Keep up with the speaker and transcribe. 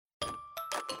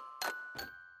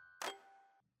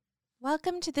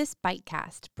Welcome to this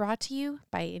Bitecast, brought to you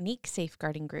by Unique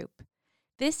Safeguarding Group.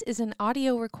 This is an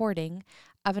audio recording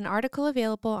of an article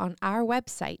available on our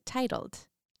website titled,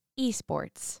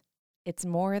 Esports, It's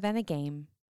More Than a Game,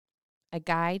 A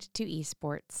Guide to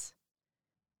Esports.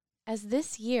 As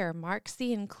this year marks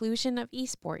the inclusion of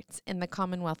esports in the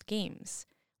Commonwealth Games,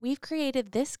 we've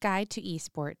created this guide to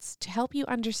esports to help you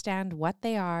understand what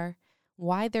they are,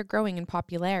 why they're growing in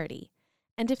popularity,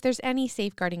 and if there's any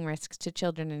safeguarding risks to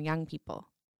children and young people.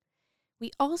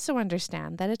 We also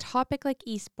understand that a topic like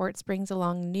esports brings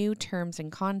along new terms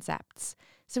and concepts,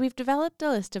 so we've developed a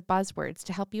list of buzzwords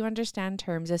to help you understand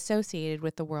terms associated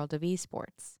with the world of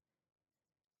esports.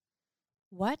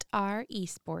 What are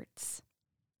esports?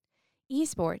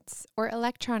 Esports, or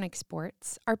electronic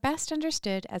sports, are best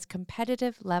understood as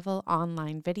competitive-level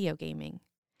online video gaming.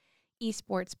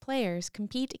 Esports players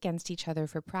compete against each other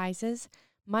for prizes,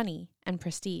 money, and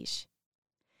prestige.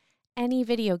 Any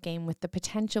video game with the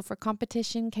potential for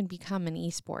competition can become an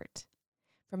esport.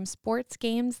 From sports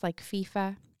games like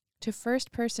FIFA, to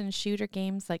first-person shooter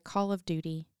games like Call of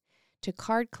Duty, to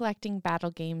card-collecting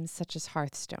battle games such as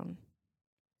Hearthstone.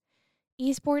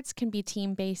 Esports can be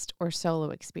team-based or solo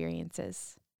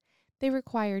experiences. They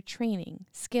require training,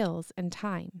 skills, and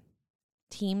time.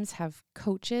 Teams have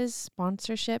coaches,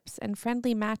 sponsorships, and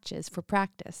friendly matches for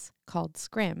practice, called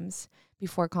scrims,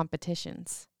 before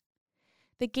competitions.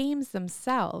 The games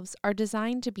themselves are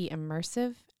designed to be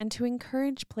immersive and to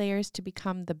encourage players to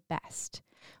become the best,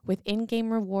 with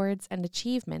in-game rewards and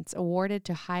achievements awarded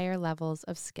to higher levels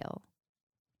of skill.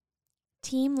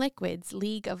 Team Liquid's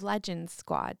League of Legends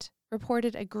squad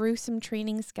reported a gruesome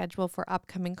training schedule for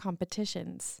upcoming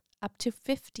competitions, up to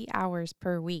 50 hours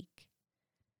per week.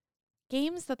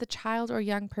 Games that the child or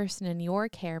young person in your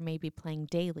care may be playing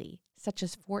daily, such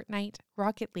as Fortnite,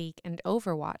 Rocket League, and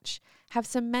Overwatch, have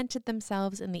cemented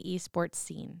themselves in the esports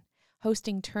scene,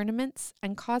 hosting tournaments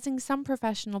and causing some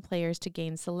professional players to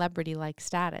gain celebrity-like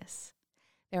status.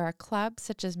 There are clubs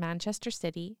such as Manchester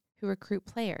City who recruit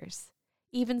players.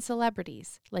 Even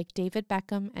celebrities, like David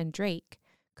Beckham and Drake,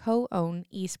 co-own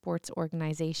esports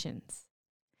organizations.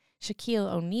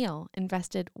 Shaquille O'Neal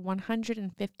invested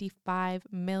 $155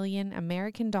 million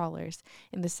American dollars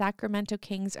in the Sacramento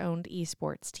Kings-owned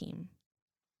esports team.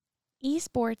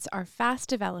 Esports are fast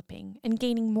developing and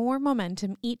gaining more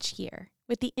momentum each year,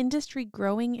 with the industry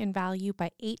growing in value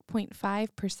by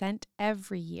 8.5%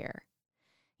 every year.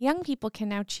 Young people can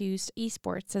now choose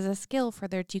esports as a skill for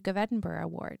their Duke of Edinburgh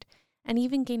Award, and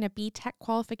even gain a BTEC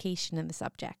qualification in the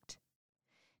subject.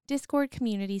 Discord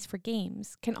communities for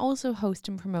games can also host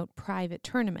and promote private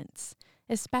tournaments,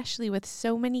 especially with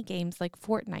so many games like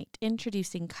Fortnite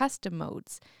introducing custom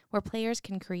modes where players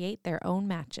can create their own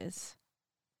matches.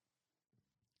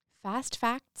 Fast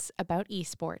facts about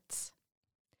esports.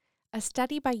 A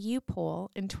study by UPoll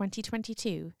in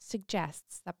 2022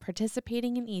 suggests that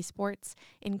participating in esports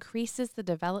increases the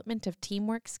development of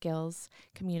teamwork skills,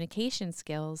 communication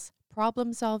skills,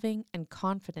 problem solving, and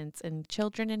confidence in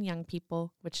children and young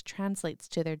people, which translates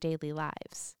to their daily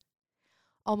lives.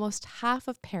 Almost half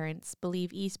of parents believe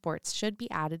esports should be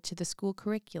added to the school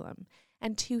curriculum,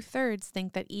 and 2/3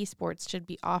 think that esports should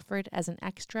be offered as an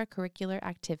extracurricular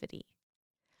activity.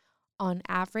 On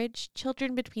average,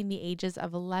 children between the ages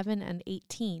of 11 and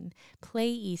 18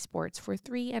 play esports for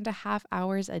 3.5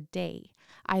 hours a day,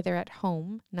 either at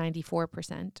home,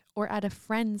 94%, or at a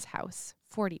friend's house,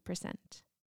 40%.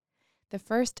 The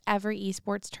first ever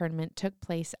esports tournament took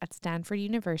place at Stanford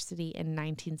University in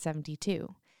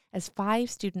 1972, as 5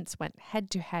 students went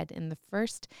head-to-head in the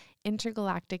first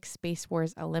Intergalactic Space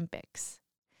Wars Olympics.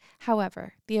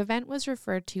 However, the event was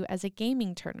referred to as a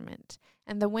gaming tournament,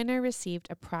 and the winner received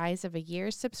a prize of a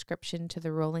year's subscription to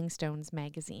the Rolling Stones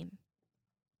magazine.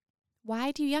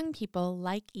 Why do young people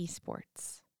like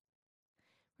esports?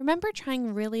 Remember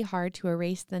trying really hard to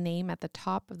erase the name at the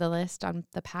top of the list on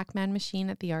the Pac-Man machine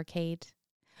at the arcade?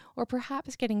 Or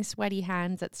perhaps getting sweaty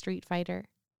hands at Street Fighter?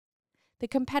 The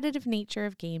competitive nature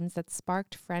of games that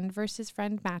sparked friend versus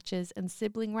friend matches and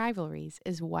sibling rivalries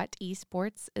is what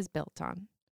esports is built on.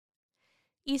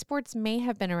 Esports may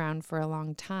have been around for a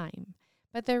long time,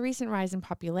 but their recent rise in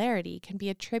popularity can be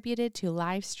attributed to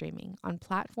live streaming on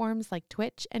platforms like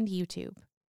Twitch and YouTube.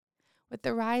 With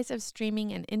the rise of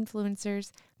streaming and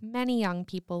influencers, many young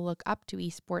people look up to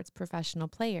esports professional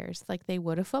players like they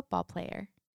would a football player.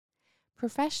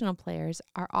 Professional players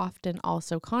are often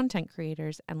also content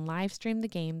creators and live stream the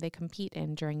game they compete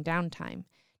in during downtime,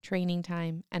 training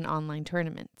time, and online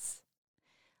tournaments.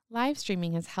 Live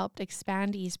streaming has helped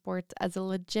expand esports as a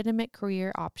legitimate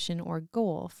career option or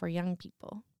goal for young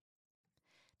people.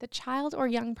 The child or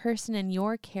young person in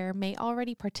your care may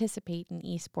already participate in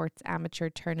esports amateur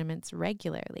tournaments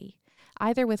regularly,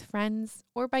 either with friends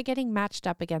or by getting matched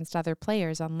up against other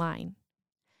players online.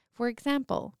 For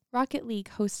example, Rocket League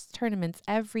hosts tournaments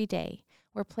every day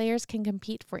where players can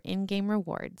compete for in-game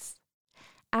rewards.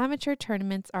 Amateur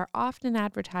tournaments are often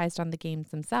advertised on the games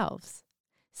themselves.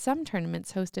 Some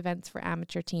tournaments host events for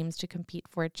amateur teams to compete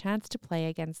for a chance to play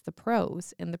against the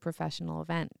pros in the professional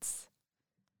events.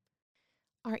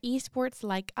 Are esports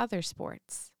like other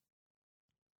sports?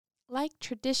 Like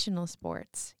traditional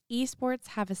sports, esports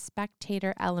have a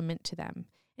spectator element to them,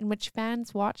 in which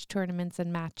fans watch tournaments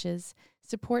and matches,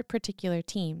 support particular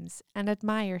teams, and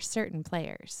admire certain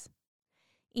players.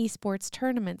 Esports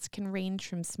tournaments can range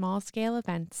from small-scale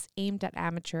events aimed at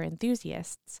amateur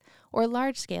enthusiasts or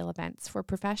large-scale events for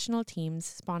professional teams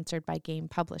sponsored by game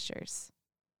publishers.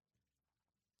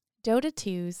 Dota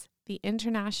 2's The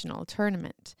International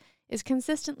Tournament is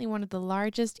consistently one of the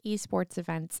largest esports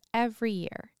events every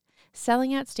year,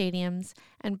 selling out stadiums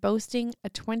and boasting a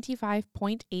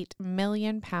 £25.8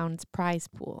 million prize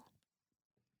pool.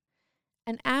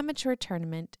 An amateur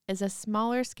tournament is a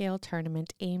smaller scale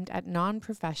tournament aimed at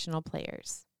non-professional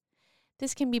players.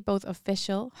 This can be both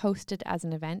official, hosted as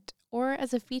an event, or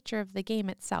as a feature of the game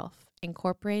itself,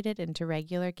 incorporated into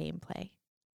regular gameplay.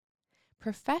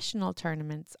 Professional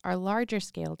tournaments are larger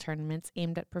scale tournaments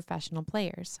aimed at professional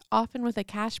players, often with a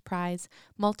cash prize,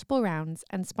 multiple rounds,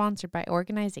 and sponsored by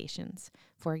organizations,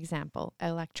 for example,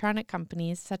 electronic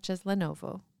companies such as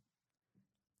Lenovo.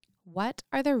 What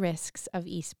are the risks of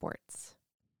esports?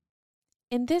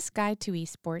 In this guide to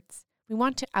esports, we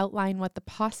want to outline what the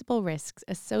possible risks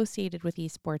associated with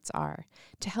esports are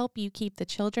to help you keep the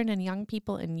children and young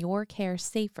people in your care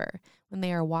safer when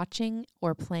they are watching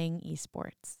or playing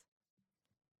esports.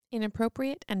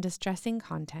 Inappropriate and distressing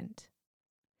content.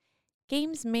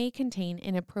 Games may contain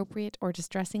inappropriate or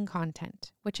distressing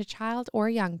content, which a child or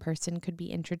young person could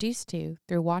be introduced to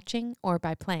through watching or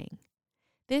by playing.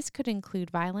 This could include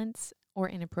violence or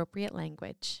inappropriate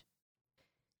language.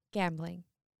 Gambling.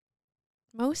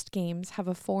 Most games have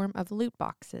a form of loot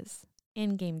boxes,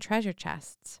 in-game treasure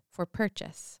chests, for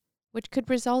purchase, which could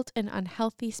result in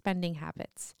unhealthy spending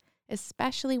habits,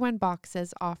 especially when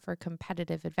boxes offer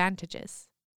competitive advantages.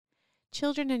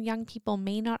 Children and young people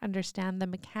may not understand the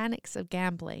mechanics of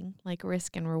gambling, like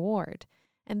risk and reward,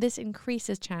 and this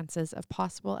increases chances of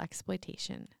possible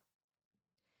exploitation.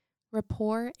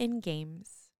 Rapport in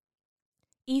games.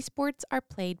 Esports are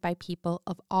played by people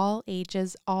of all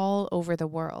ages all over the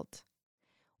world.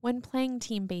 When playing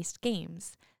team-based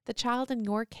games, the child in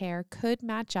your care could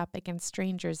match up against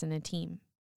strangers in a team.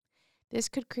 This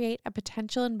could create a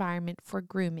potential environment for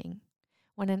grooming,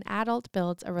 when an adult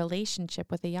builds a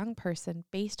relationship with a young person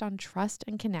based on trust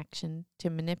and connection to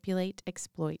manipulate,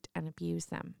 exploit, and abuse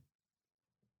them.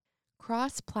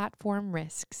 Cross-platform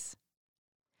risks.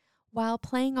 While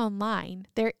playing online,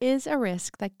 there is a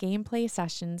risk that gameplay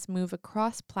sessions move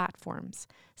across platforms,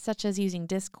 such as using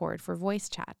Discord for voice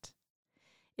chat.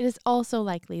 It is also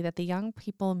likely that the young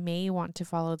people may want to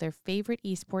follow their favorite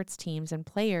esports teams and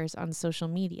players on social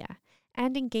media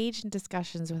and engage in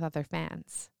discussions with other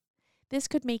fans. This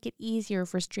could make it easier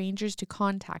for strangers to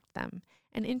contact them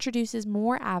and introduces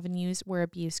more avenues where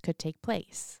abuse could take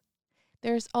place.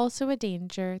 There is also a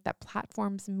danger that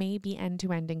platforms may be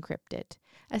end-to-end encrypted,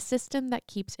 a system that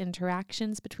keeps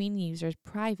interactions between users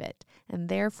private and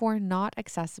therefore not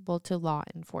accessible to law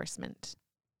enforcement.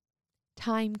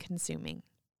 Time-consuming.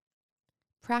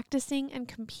 Practicing and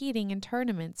competing in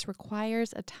tournaments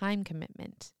requires a time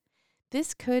commitment.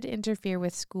 This could interfere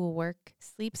with schoolwork,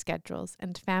 sleep schedules,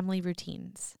 and family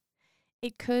routines.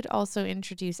 It could also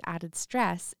introduce added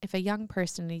stress if a young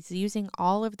person is using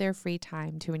all of their free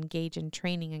time to engage in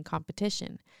training and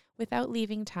competition without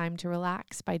leaving time to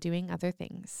relax by doing other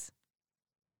things.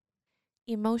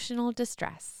 Emotional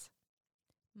distress.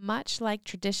 Much like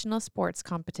traditional sports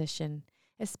competition,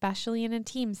 especially in a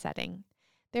team setting,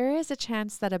 there is a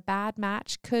chance that a bad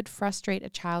match could frustrate a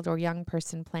child or young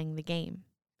person playing the game.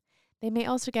 They may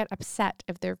also get upset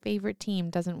if their favorite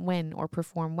team doesn't win or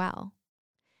perform well.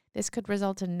 This could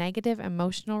result in negative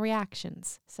emotional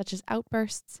reactions, such as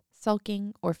outbursts,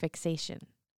 sulking, or fixation.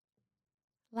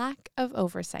 Lack of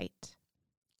oversight.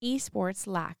 Esports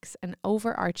lacks an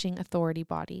overarching authority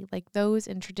body like those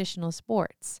in traditional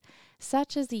sports,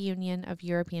 such as the Union of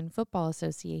European Football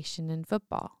Association in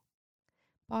football.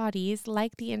 Bodies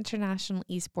like the International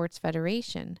Esports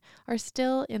Federation are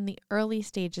still in the early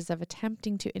stages of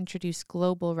attempting to introduce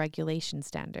global regulation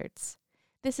standards.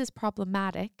 This is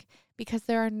problematic because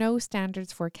there are no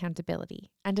standards for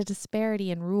accountability and a disparity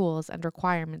in rules and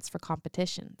requirements for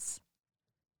competitions.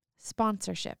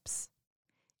 Sponsorships.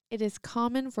 It is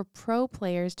common for pro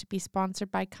players to be sponsored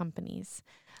by companies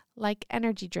like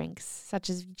energy drinks such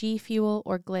as G Fuel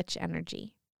or Glitch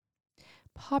Energy.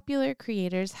 Popular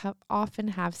creators often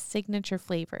have signature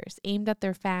flavors aimed at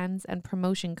their fans and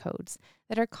promotion codes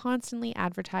that are constantly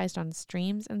advertised on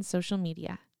streams and social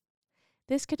media.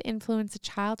 This could influence a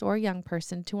child or young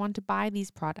person to want to buy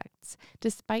these products,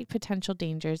 despite potential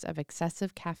dangers of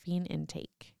excessive caffeine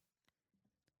intake.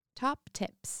 Top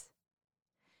tips.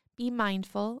 Be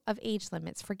mindful of age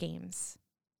limits for games.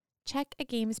 Check a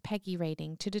game's PEGI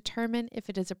rating to determine if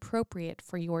it is appropriate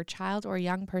for your child or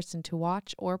young person to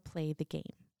watch or play the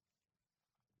game.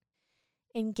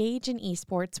 Engage in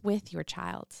esports with your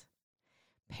child.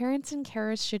 Parents and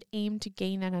carers should aim to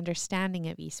gain an understanding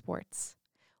of esports.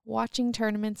 Watching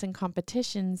tournaments and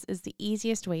competitions is the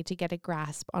easiest way to get a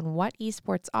grasp on what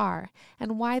esports are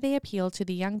and why they appeal to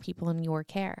the young people in your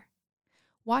care.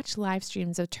 Watch live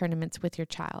streams of tournaments with your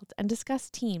child and discuss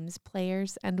teams,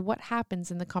 players, and what happens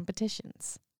in the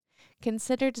competitions.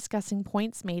 Consider discussing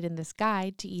points made in this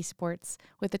guide to esports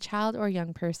with a child or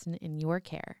young person in your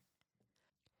care.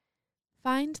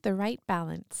 Find the right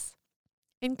balance.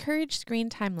 Encourage screen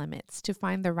time limits to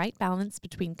find the right balance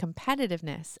between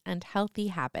competitiveness and healthy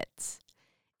habits.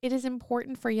 It is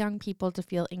important for young people to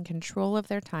feel in control of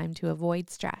their time to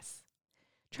avoid stress.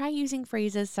 Try using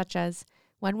phrases such as,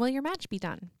 "When will your match be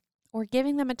done?" or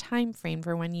giving them a time frame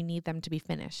for when you need them to be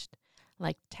finished,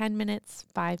 like 10 minutes,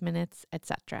 5 minutes,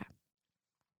 etc.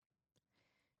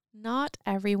 Not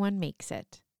everyone makes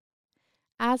it.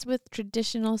 As with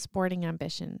traditional sporting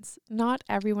ambitions, not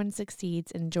everyone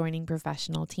succeeds in joining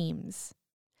professional teams.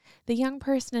 The young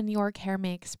person in your care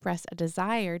may express a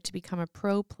desire to become a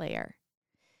pro player.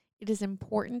 It is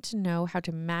important to know how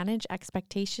to manage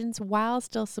expectations while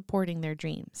still supporting their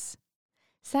dreams.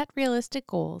 Set realistic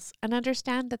goals and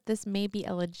understand that this may be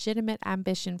a legitimate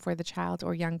ambition for the child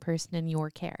or young person in your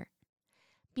care.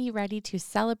 Be ready to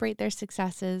celebrate their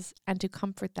successes and to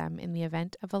comfort them in the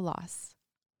event of a loss.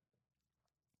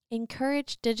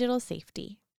 Encourage digital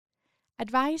safety.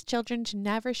 Advise children to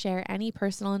never share any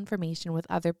personal information with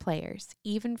other players,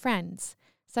 even friends,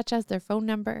 such as their phone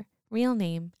number, real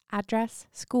name, address,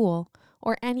 school,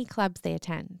 or any clubs they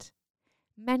attend.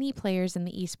 Many players in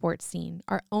the esports scene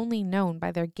are only known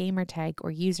by their gamertag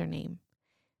or username.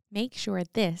 Make sure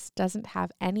this doesn't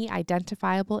have any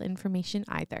identifiable information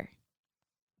either.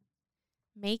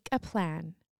 Make a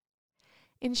plan.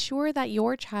 Ensure that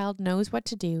your child knows what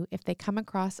to do if they come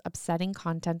across upsetting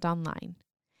content online.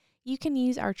 You can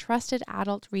use our trusted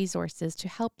adult resources to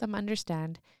help them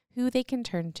understand who they can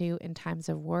turn to in times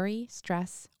of worry,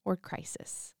 stress, or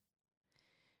crisis.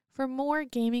 For more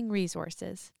gaming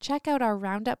resources, check out our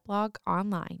Roundup blog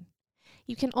online.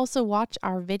 You can also watch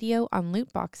our video on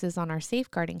loot boxes on our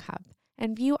Safeguarding Hub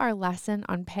and view our lesson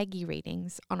on PEGI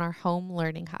ratings on our Home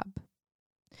Learning Hub.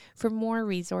 For more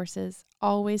resources,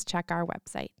 always check our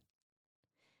website.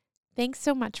 Thanks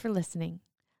so much for listening.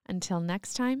 Until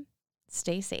next time,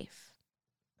 stay safe.